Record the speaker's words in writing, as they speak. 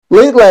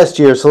Late last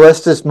year,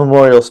 Celestis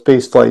Memorial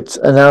Space Flights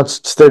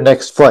announced their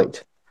next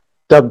flight.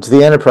 Dubbed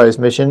the Enterprise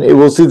mission, it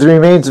will see the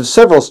remains of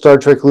several Star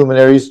Trek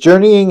luminaries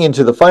journeying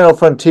into the final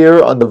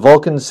frontier on the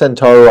Vulcan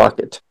Centaur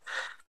rocket.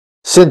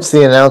 Since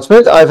the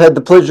announcement, I've had the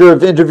pleasure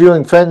of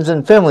interviewing friends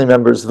and family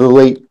members of the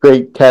late,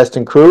 great cast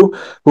and crew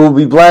who will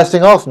be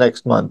blasting off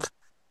next month.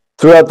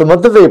 Throughout the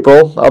month of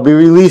April, I'll be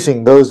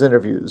releasing those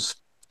interviews.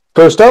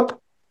 First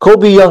up,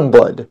 Colby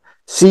Youngblood,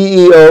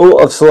 CEO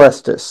of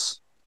Celestis.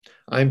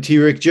 I'm T.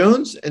 Rick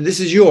Jones, and this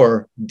is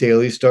your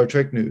Daily Star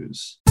Trek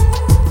News.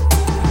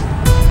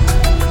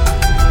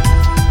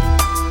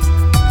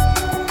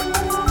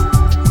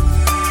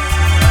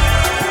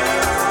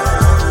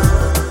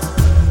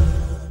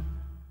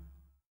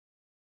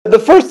 The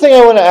first thing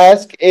I want to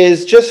ask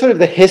is just sort of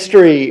the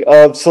history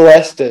of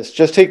Celestis.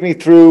 Just take me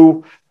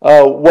through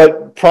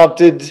what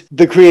prompted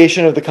the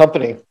creation of the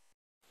company.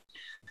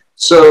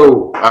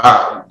 So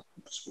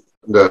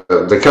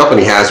the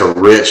company has a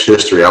rich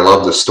history. I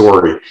love the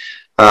story.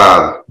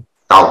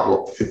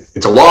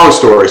 It's a long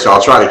story, so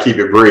I'll try to keep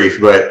it brief.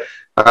 But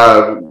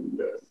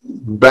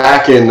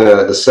back in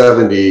the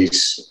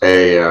 70s,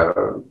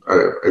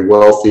 a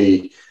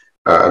wealthy,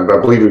 I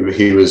believe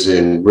he was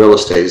in real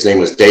estate. His name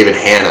was David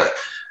Hanna,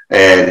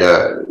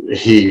 and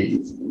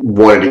he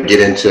wanted to get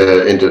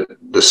into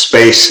the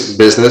space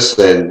business.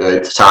 And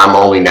at the time,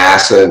 only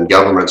NASA and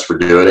governments were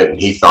doing it. And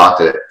he thought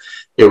that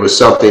it was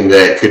something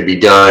that could be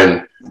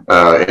done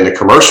in the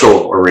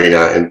commercial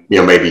arena, and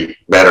maybe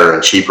better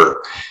and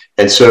cheaper.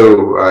 And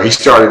so he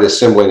started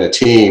assembling a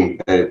team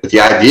with the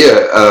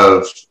idea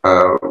of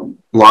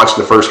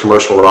launching the first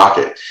commercial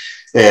rocket.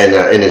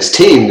 And his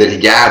team that he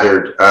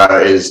gathered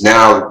is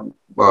now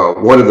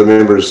one of the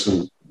members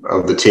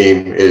of the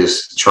team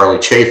is Charlie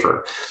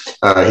Chafer.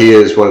 He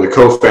is one of the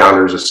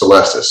co-founders of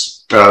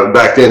Celestis.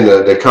 Back then,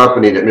 the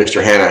company that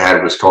Mr. Hanna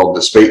had was called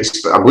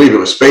I believe it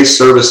was Space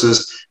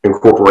Services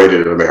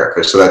Incorporated of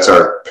America. So that's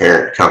our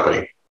parent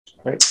company.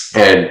 Right.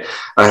 And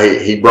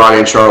he brought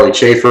in Charlie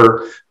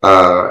Chafer,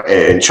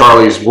 and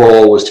Charlie's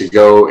role was to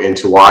go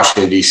into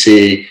Washington,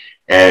 D.C.,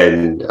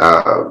 and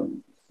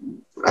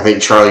I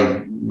think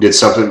Charlie did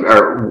something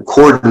or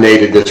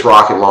coordinated this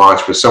rocket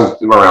launch with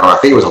around, I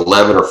think it was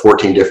 11 or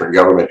 14 different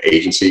government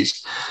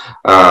agencies.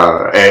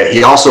 And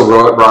he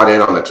also brought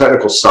in on the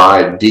technical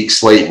side, Deke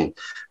Slayton.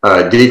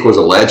 Deke was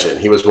a legend.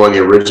 He was one of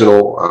the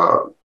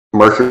original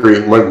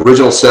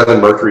original 7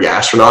 Mercury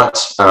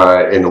astronauts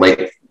in the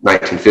late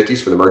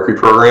 1950s for the Mercury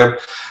program,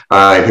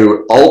 and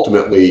who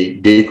ultimately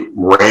Deke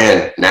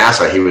ran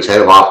NASA. He was head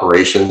of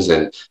operations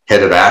and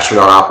head of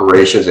astronaut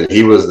operations, and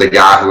he was the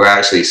guy who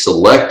actually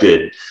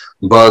selected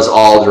Buzz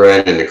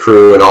Aldrin and the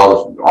crew and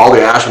all the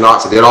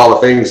astronauts that did all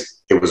the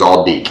things. It was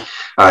all Deke.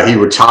 He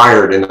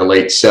retired in the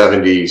late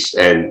 70s,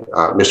 and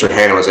Mr.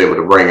 Hanna was able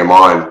to bring him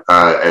on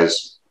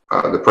as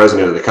the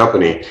president of the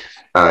company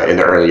in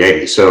the early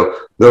 80s. So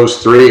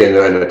those three and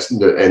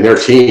their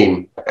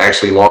team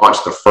actually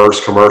launched the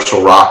first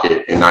commercial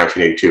rocket in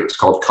 1982. It's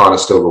called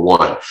Conestoga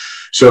 1.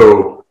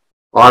 So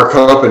our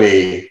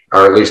company,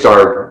 or at least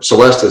our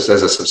Celestis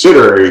as a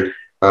subsidiary,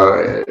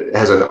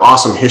 has an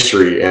awesome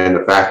history, and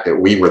the fact that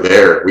we were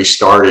there, we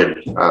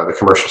started the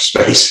commercial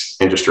space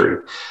industry.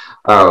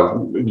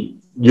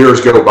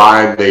 Years go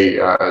by,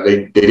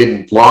 they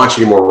didn't launch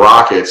any more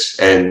rockets,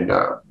 and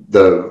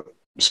the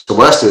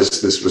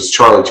Celestis, this was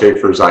Charlie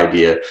Chafer's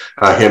idea,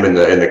 him and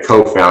the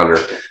co-founder,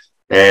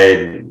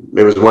 and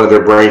it was one of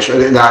their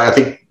brainchild. And I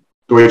think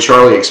the way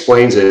Charlie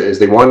explains it is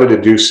they wanted to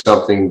do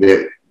something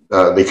that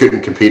they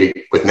couldn't compete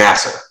with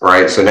NASA,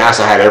 right? So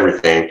NASA had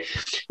everything,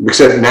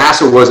 except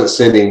NASA wasn't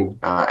sending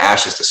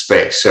ashes to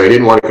space, so he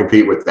didn't want to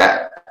compete with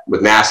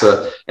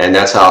NASA, and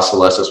that's how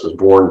Celestis was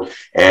born.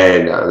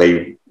 And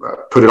they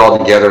put it all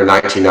together in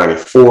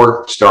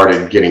 1994,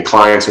 started getting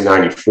clients in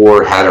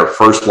 94, had our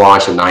first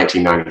launch in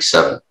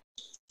 1997.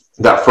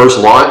 That first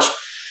launch,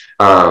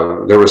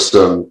 there was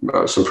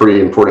some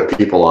pretty important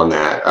people on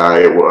that.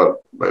 I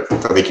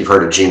think you've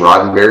heard of Gene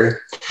Roddenberry.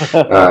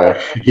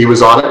 He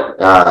was on it.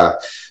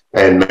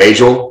 And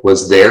Majel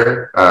was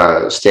there,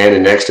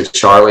 standing next to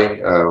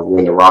Charlie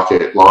when the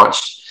rocket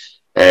launched.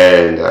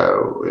 And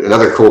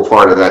another cool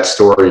part of that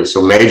story,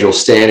 so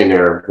Majel's standing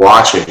there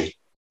watching,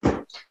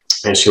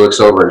 and she looks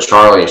over at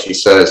Charlie and she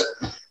says,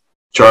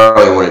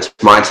 "Charlie, when it's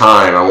my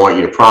time, I want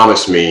you to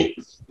promise me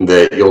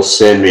that you'll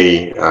send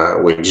me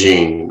with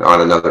Gene on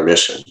another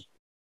mission."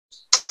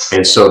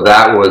 And so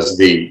that was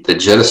the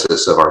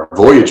genesis of our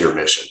Voyager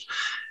mission.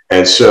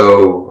 And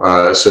so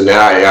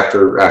now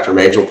after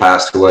Majel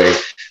passed away,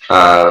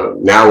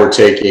 now we're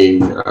taking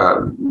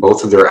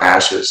both of their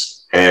ashes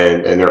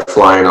and they're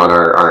flying on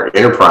our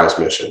Enterprise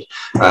mission.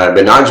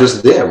 But not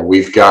just them,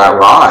 we've got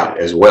Rod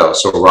as well.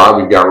 So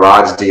we've got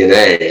Rod's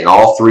DNA, and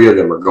all three of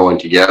them are going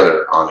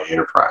together on the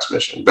Enterprise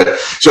mission. But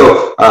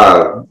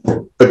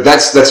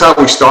that's how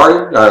we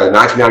started.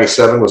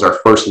 1997 was our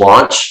first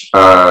launch,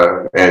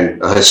 and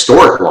a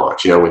historic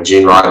launch, with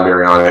Gene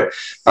Roddenberry on it.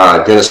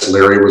 Dennis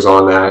Leary was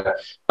on that.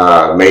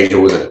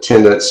 Majel was in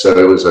attendance, so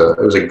it was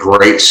a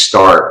great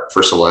start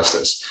for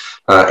Celestis.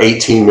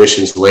 18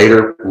 missions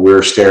later,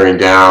 we're staring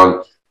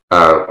down.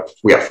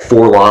 We have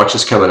 4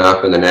 launches coming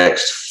up in the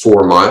next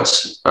 4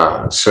 months.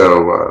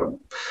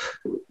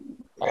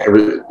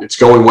 It's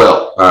going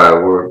well.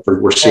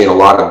 We're seeing a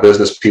lot of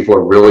business. People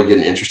are really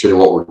getting interested in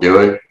what we're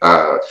doing.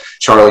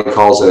 Charlie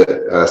calls it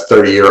a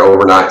 30-year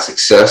overnight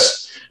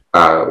success,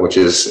 which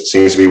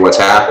seems to be what's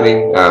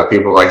happening.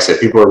 People, like I said,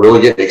 people are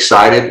really getting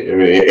excited. I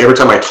mean, every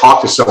time I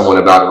talk to someone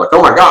about it, I'm like,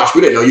 oh my gosh,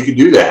 we didn't know you could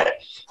do that.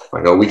 I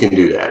know we can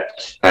do that.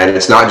 And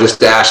it's not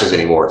just ashes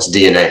anymore, it's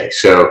DNA.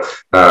 So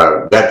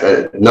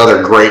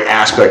another great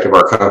aspect of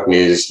our company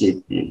is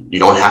you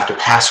don't have to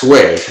pass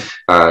away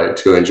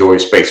to enjoy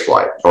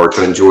spaceflight or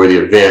to enjoy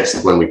the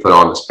events when we put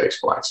on the space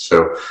flights.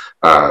 So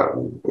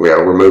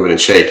we're moving and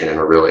shaking, and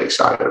we're really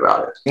excited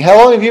about it. How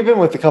long have you been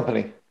with the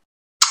company?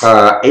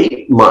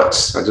 8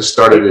 months. I just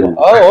started in.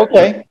 Oh,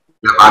 okay.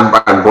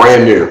 I'm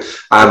brand new.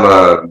 I'm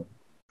a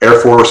Air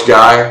Force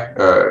guy.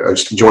 I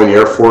just joined the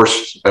Air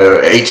Force,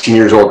 18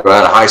 years old,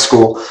 out of high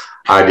school.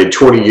 I did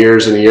 20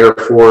 years in the Air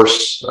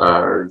Force,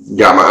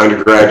 got my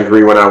undergrad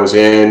degree when I was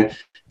in,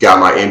 got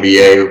my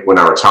MBA when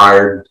I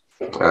retired,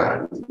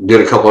 did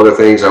a couple other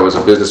things. I was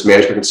a business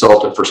management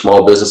consultant for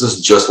small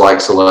businesses, just like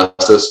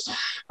Celestis.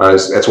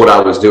 That's what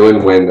I was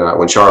doing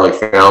when Charlie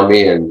found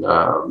me, and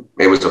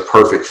it was a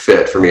perfect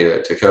fit for me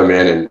to come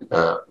in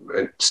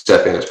and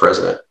step in as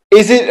president.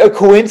 Is it a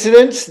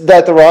coincidence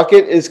that the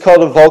rocket is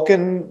called a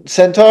Vulcan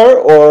Centaur,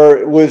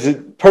 or does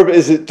it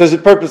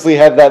purposely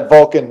have that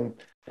Vulcan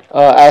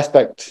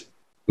aspect?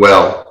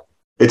 Well,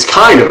 it's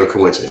kind of a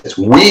coincidence.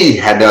 We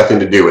had nothing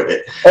to do with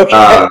it.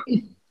 Okay.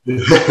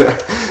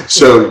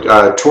 So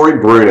Tori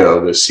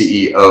Bruno, the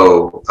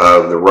CEO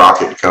of the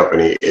rocket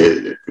company,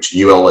 which is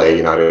ULA,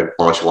 United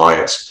Launch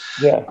Alliance.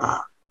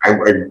 Yeah.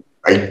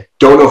 I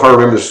don't know if I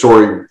remember the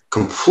story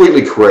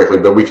completely correctly,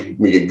 but we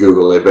could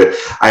Google it. But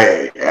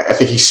I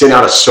think he sent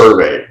out a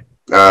survey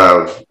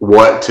of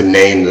what to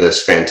name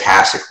this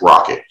fantastic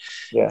rocket.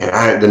 Yeah.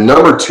 And the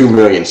number 2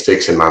 million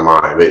sticks in my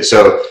mind. But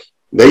so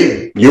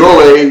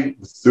ULA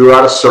threw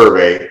out a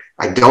survey.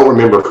 I don't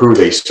remember who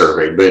they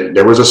surveyed, but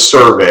there was a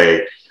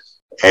survey,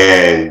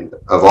 and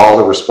of all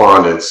the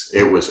respondents,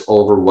 it was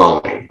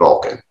overwhelming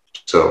Vulcan.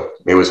 So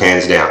it was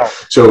hands down.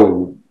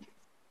 So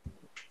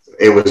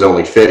it was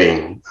only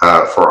fitting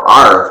for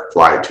our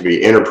flight to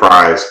be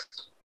Enterprise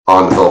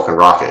on the Vulcan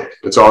rocket.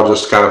 It's all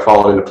just kind of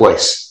fallen into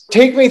place.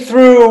 Take me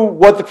through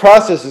what the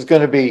process is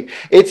going to be.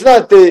 It's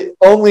not the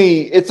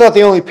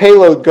only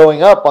payload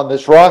going up on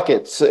this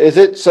rocket, is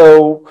it?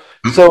 So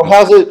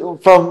how's it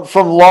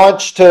from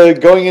launch to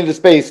going into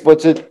space?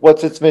 What's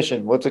its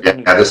mission? What's it going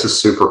to do? Yeah, this is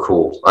super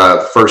cool.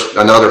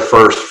 Another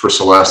first for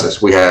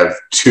Celestis. We have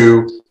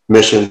 2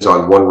 missions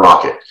on one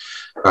rocket.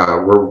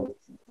 We're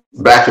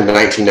back in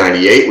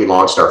 1998. We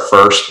launched our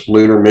first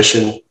lunar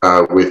mission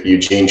with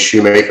Eugene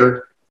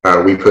Shoemaker.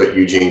 We put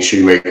Eugene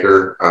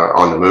Shoemaker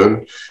on the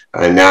moon.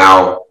 And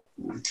now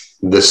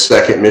this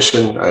second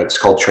mission, it's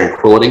called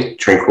Tranquility.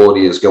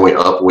 Tranquility is going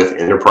up with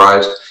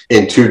Enterprise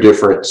in 2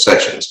 different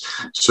sections.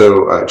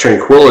 So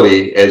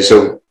Tranquility, and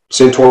so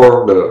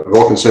Centaur, the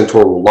Vulcan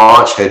Centaur will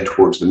launch, head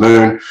towards the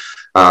moon.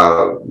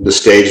 The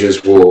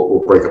stages will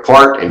break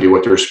apart and do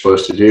what they're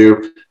supposed to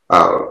do.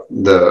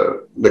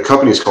 The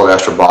company is called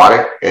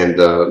Astrobotic, and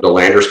the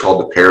lander is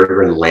called the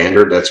Peregrine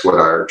Lander. That's what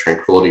our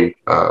Tranquility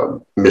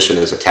mission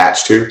is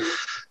attached to.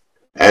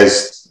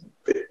 As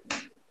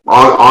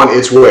on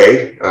its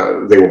way,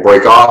 they will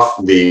break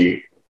off.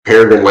 The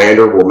Peregrine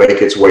Lander will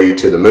make its way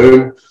to the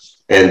moon,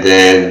 and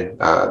then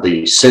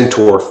the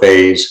Centaur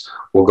phase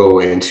will go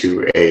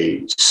into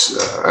a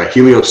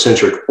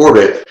heliocentric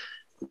orbit,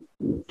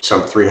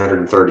 some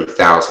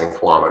 330,000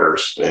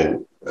 kilometers,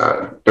 and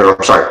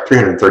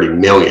 330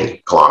 million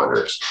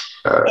kilometers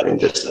in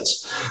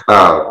distance.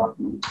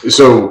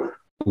 So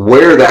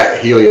where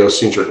that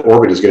heliocentric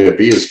orbit is going to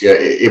be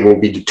it will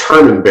be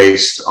determined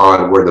based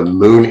on where the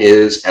moon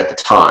is at the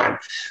time.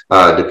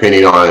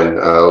 Depending on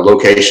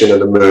location of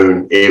the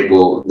moon,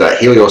 that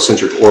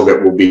heliocentric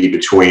orbit will be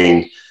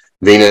between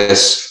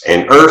Venus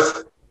and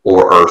Earth,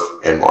 or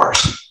Earth and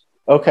Mars.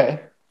 Okay.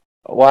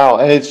 Wow.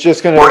 And it's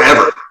just going to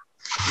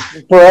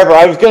forever.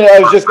 I was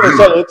just going to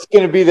say it's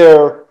going to be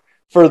there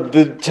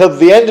till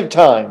the end of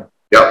time.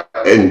 Yep.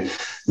 And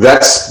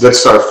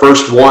that's our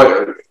first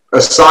one.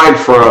 Aside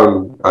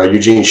from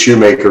Eugene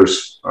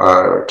Shoemaker's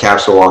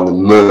capsule on the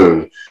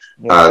moon,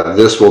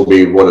 this will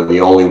be one of the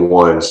only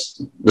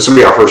ones. This will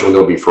be our first one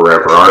that'll be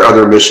forever. Our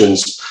other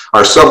missions,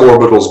 our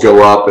suborbitals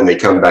go up and they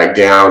come back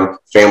down.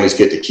 Families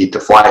get to keep the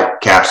flight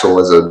capsule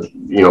as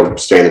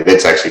saying that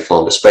it's actually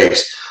flown to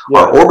space. Yeah.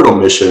 Our orbital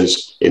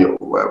missions,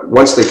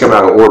 once they come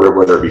out of orbit,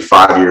 whether it be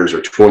 5 years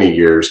or 20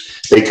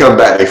 years, they come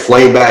back, they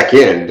flame back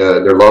in.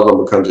 Their loved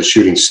one becomes a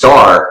shooting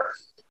star,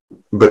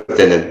 but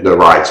then the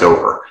ride's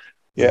over.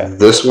 Yeah.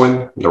 This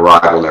one, the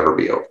ride will never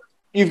be over.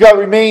 You've got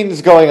remains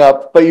going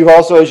up, but you've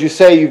also, as you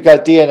say, you've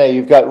got DNA.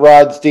 You've got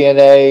Rod's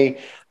DNA.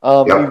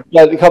 Yep. You've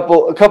got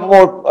a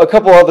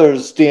couple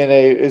others'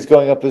 DNA is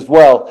going up as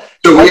well.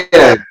 So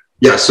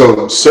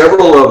so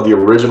several of the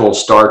original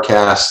Star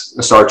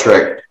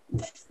Trek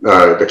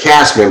the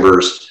cast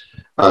members,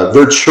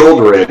 their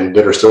children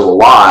that are still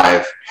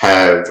alive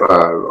have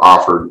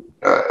offered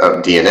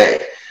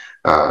DNA.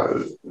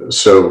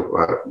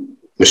 So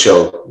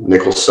Nichelle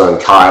Nichols' son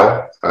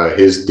Kyle,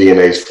 his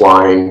DNA is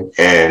flying,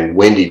 and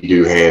Wendy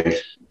Doohan,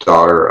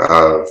 daughter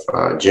of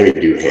Jimmy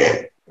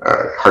Doohan,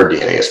 her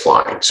DNA is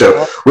flying.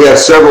 So we have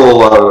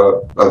several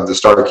of the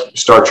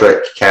Star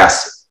Trek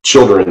cast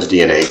children's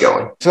DNA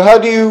going. So how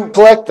do you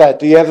collect that?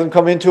 Do you have them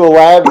come into a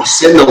lab? We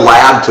send the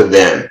lab to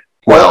them.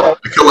 Well,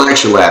 the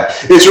collection lab.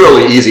 It's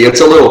really easy. It's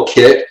a little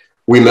kit.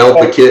 We melt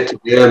the kit to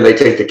them. They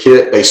take the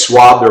kit, they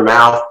swab their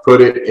mouth,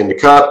 put it in the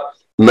cup,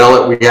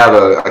 melt it. We have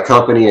a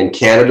company in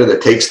Canada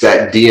that takes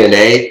that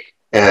DNA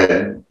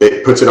and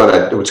it puts it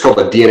on what's called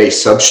a DNA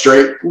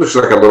substrate. It looks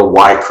like a little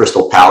white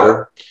crystal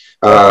powder,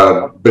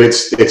 but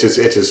it's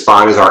as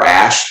fine as our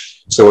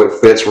ash. So it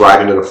fits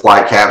right into the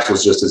flight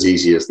capsules just as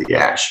easy as the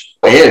ash.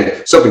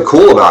 And something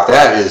cool about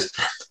that is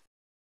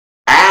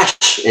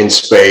ash in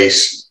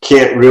space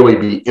can't really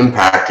be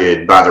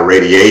impacted by the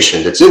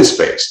radiation that's in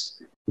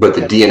space, but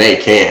the DNA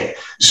can.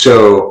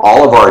 So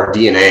all of our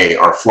DNA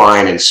are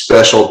flying in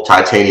special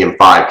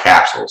titanium-5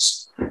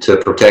 capsules to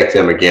protect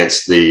them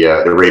against the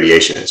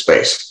radiation in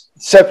space.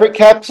 Separate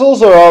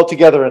capsules or all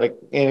together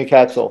in a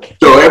capsule?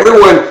 So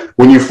everyone,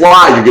 when you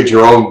fly, you get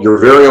your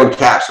very own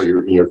capsule.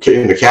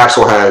 The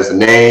capsule has the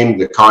name,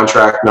 the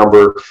contract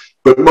number,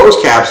 but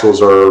most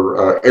capsules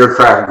are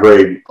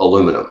aircraft-grade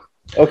aluminum.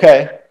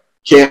 Okay.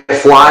 Can't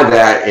fly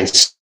that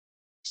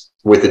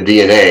with the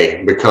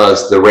DNA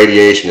because the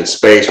radiation in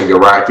space would go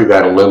right through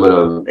that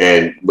aluminum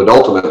and would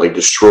ultimately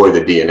destroy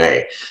the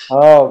DNA.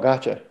 Oh,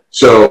 gotcha.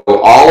 So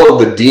all of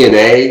the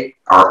DNA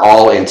are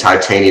all in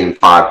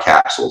titanium-5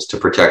 capsules to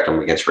protect them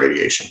against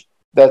radiation.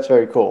 That's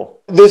very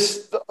cool.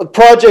 This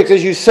project,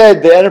 as you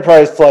said, the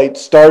Enterprise flight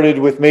started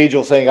with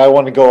Majel saying, I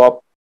want to go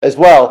up as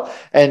well.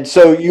 And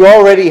so you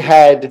already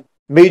had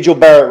Majel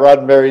Barrett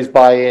Roddenberry's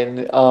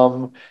buy-in,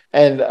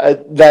 and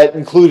that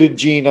included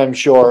Gene, I'm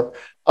sure.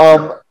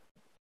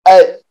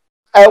 At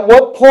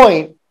what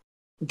point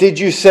did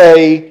you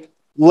say,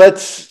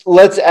 let's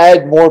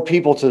add more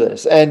people to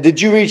this? And did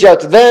you reach out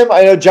to them?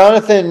 I know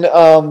Jonathan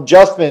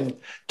Justman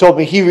told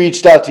me he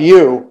reached out to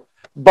you.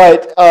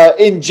 But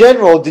in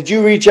general, did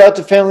you reach out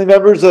to family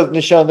members of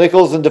Nichelle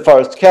Nichols and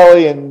DeForest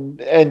Kelley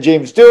and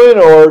James Doohan,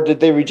 or did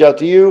they reach out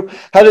to you?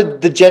 How did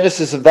the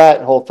genesis of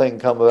that whole thing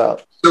come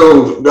about?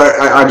 So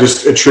I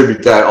just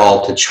attribute that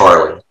all to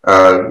Charlie.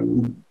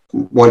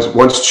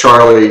 Once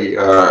Charlie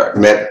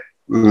met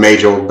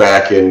Majel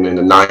back in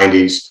the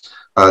 90s,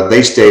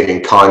 they stayed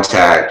in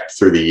contact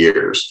through the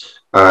years.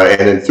 And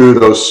then through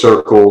those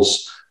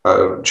circles,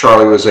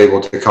 Charlie was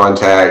able to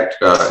contact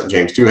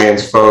James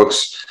Doohan's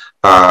folks.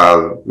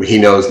 He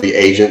knows the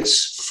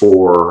agents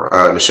for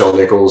Nichelle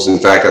Nichols. In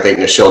fact, I think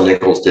Nichelle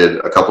Nichols did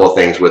a couple of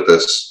things with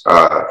us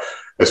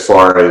as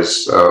far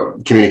as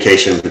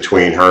communication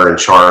between her and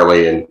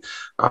Charlie. And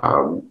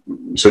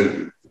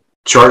so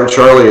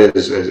Charlie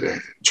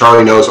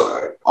knows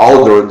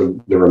all of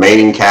the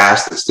remaining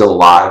cast that's still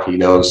alive. He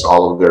knows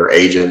all of their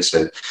agents,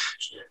 and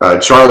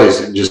Charlie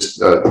is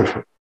just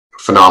a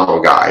phenomenal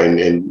guy,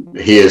 and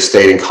he has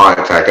stayed in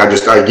contact. I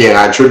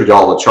attribute it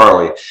all to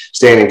Charlie,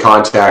 staying in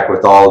contact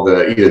with all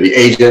either the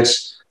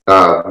agents,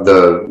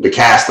 the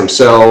cast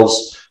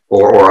themselves,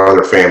 or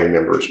other family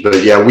members.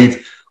 But yeah,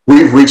 we've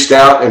reached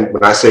out, and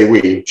when I say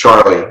we,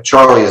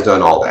 Charlie has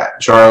done all that.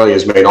 Charlie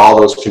has made all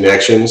those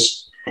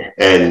connections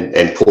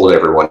and pulled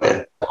everyone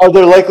in. Are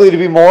there likely to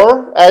be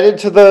more added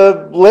to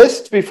the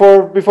list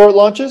before it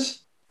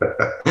launches?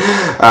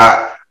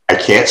 I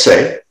can't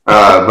say,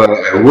 but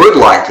I would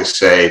like to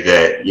say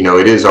that,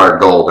 it is our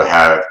goal to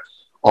have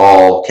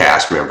all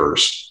cast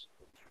members.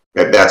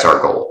 That's our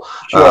goal.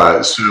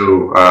 Sure.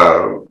 So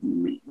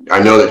I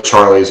know that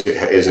Charlie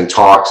is in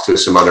talks to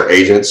some other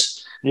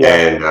agents. Yeah.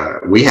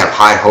 And we have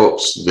high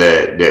hopes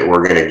that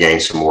we're going to gain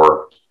some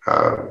more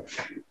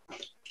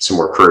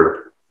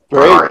crew for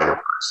our Enterprise.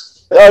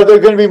 Are there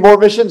going to be more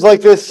missions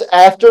like this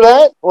after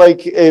that?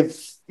 Like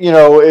if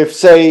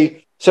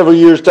say several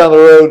years down the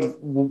road,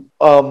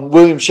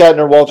 William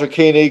Shatner, Walter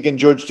Koenig, and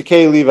George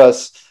Takei leave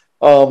us,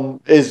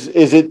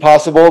 is it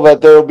possible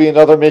that there will be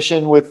another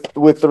mission with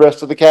the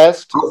rest of the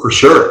cast? Oh, for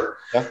sure.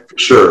 Yeah. For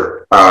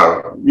sure.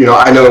 I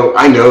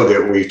know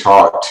that we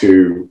talked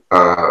to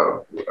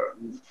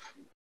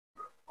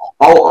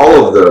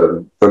all of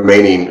the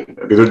remaining.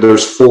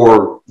 There's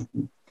 4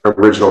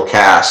 original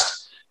cast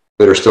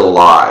that are still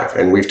alive,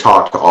 and we've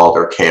talked to all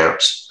their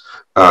camps.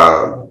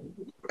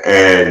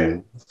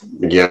 And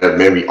again, it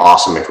may be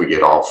awesome if we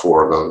get all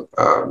 4 of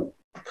them.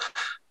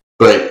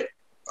 But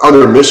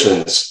other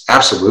missions,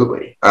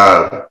 absolutely.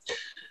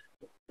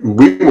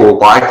 We will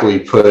likely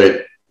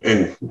put,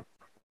 and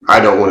I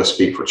don't want to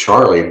speak for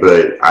Charlie,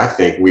 but I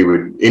think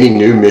any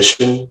new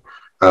mission,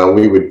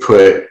 we would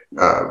put,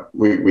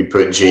 we'd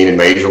put Gene and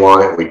Majel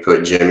on it. We'd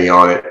put Jimmy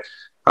on it.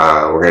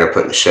 We're going to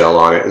put Nichelle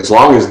on it. As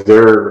long as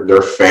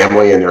their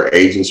family and their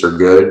agents are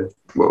good,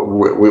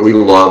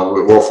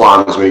 we'll fly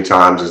them as many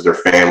times as their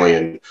family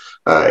and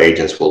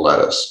agents will let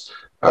us.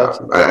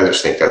 I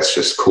just think that's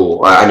just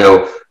cool. I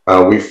know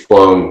we've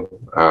flown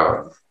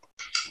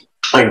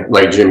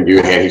like Jim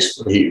Guhan,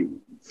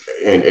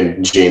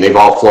 and Gene, they've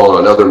all flown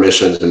on other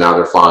missions, and now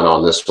they're flying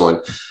on this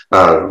one.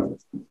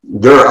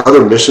 There are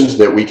other missions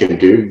that we can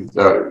do.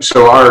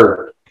 So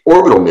our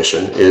orbital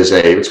mission is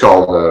it's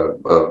called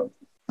a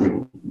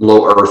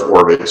low Earth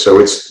orbit. So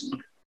it's,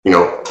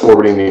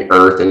 orbiting the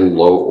Earth in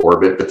low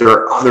orbit, but there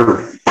are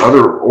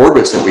other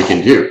orbits that we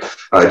can do.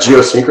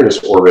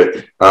 Geosynchronous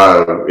orbit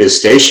is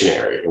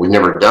stationary. We've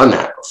never done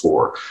that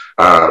before.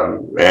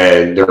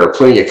 And there are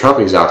plenty of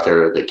companies out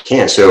there that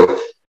can. So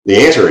the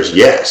answer is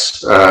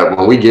yes.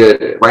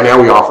 Right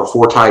now we offer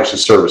 4 types of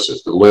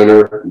services: the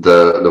lunar,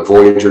 the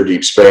Voyager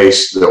deep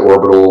space, the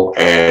orbital,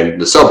 and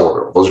the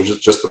suborbital. Those are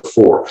just the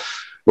 4.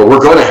 But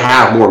we're going to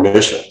have more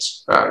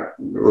missions. At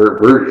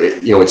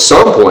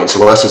some point,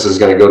 Celestis is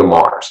going to go to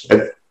Mars.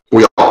 And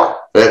we are.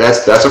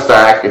 That's a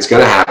fact. It's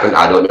going to happen.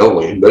 I don't know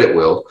when, but it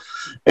will.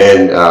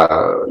 And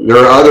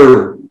there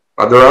are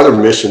other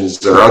missions.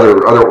 There are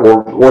other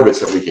orbits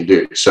that we can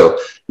do. So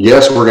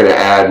yes, we're going to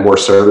add more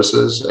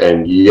services,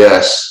 and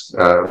yes,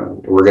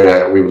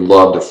 we would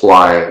love to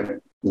fly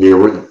the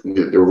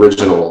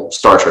original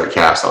Star Trek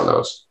cast on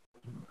those.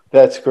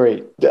 That's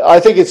great. I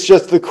think it's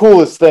just the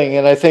coolest thing,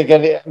 and I think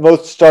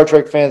most Star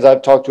Trek fans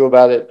I've talked to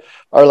about it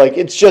are like,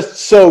 it's just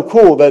so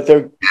cool that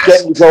they're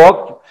getting to go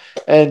up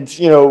and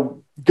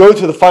go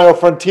to the final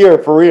frontier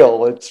for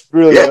real. It's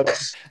really good.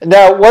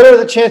 Now, what are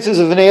the chances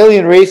of an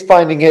alien race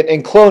finding it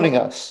and cloning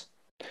us?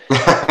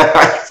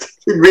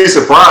 You'd be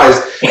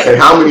surprised at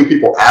how many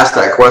people ask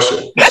that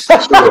question. I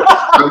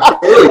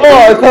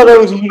thought that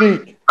was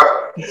unique.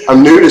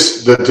 I'm new to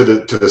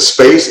the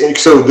space, and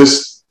so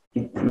this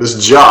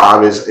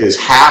job is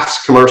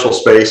half commercial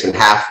space and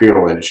half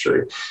funeral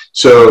industry.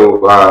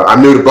 So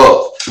I'm new to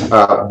both,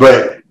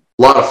 but a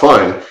lot of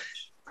fun.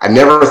 I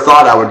never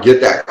thought I would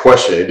get that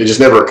question. It just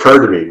never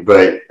occurred to me.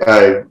 But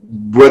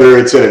whether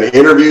it's in an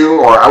interview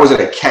or I was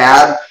in a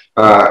cab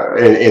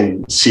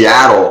in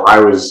Seattle, I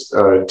was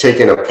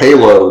taking a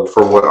payload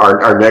for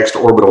our next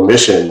orbital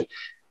mission.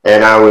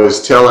 And I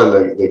was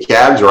telling the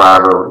cab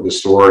driver the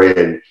story,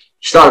 and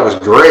she thought it was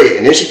great.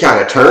 And then she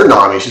kind of turned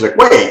on me. She's like,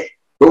 wait,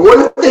 but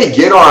what if they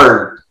get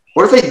our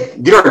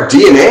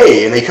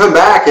DNA and they come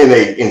back and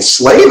they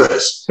enslave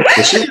us?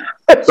 And she's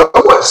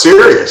somewhat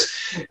serious.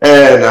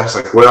 And I was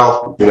like,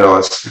 well,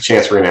 it's a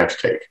chance we're going to have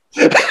to take.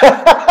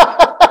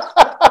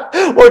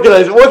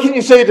 What can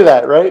you say to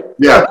that, right?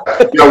 Yeah.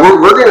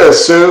 We're going to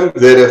assume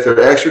that if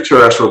they're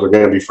extraterrestrial, they're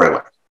going to be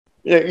friendly.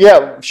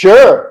 Yeah,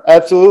 sure.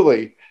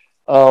 Absolutely.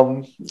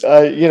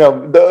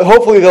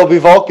 Hopefully they'll be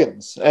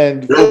Vulcans,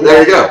 and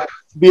there you go.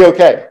 Be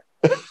okay.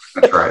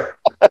 That's right.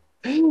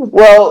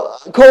 Well,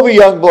 Colby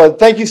Youngblood,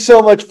 thank you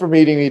so much for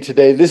meeting me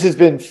today. This has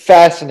been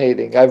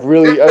fascinating. I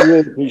really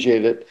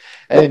appreciate it.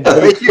 And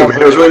thank you,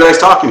 man. It was really nice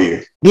talking to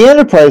you. The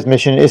Enterprise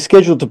mission is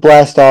scheduled to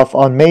blast off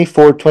on May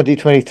 4,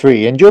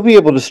 2023, and you'll be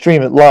able to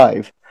stream it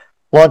live.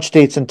 Launch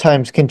dates and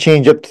times can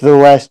change up to the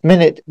last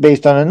minute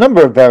based on a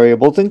number of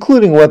variables,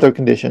 including weather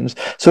conditions.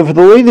 So for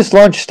the latest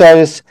launch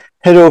status,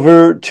 head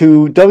over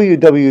to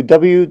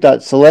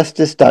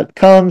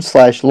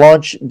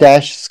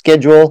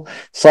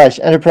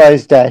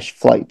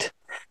www.celestis.com/launch-schedule/enterprise-flight.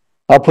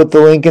 I'll put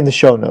the link in the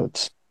show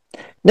notes.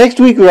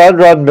 Next week, Rod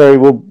Roddenberry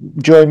will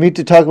join me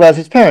to talk about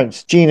his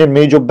parents, Gene and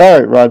Majel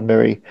Barrett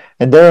Roddenberry,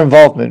 and their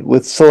involvement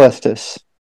with Celestis.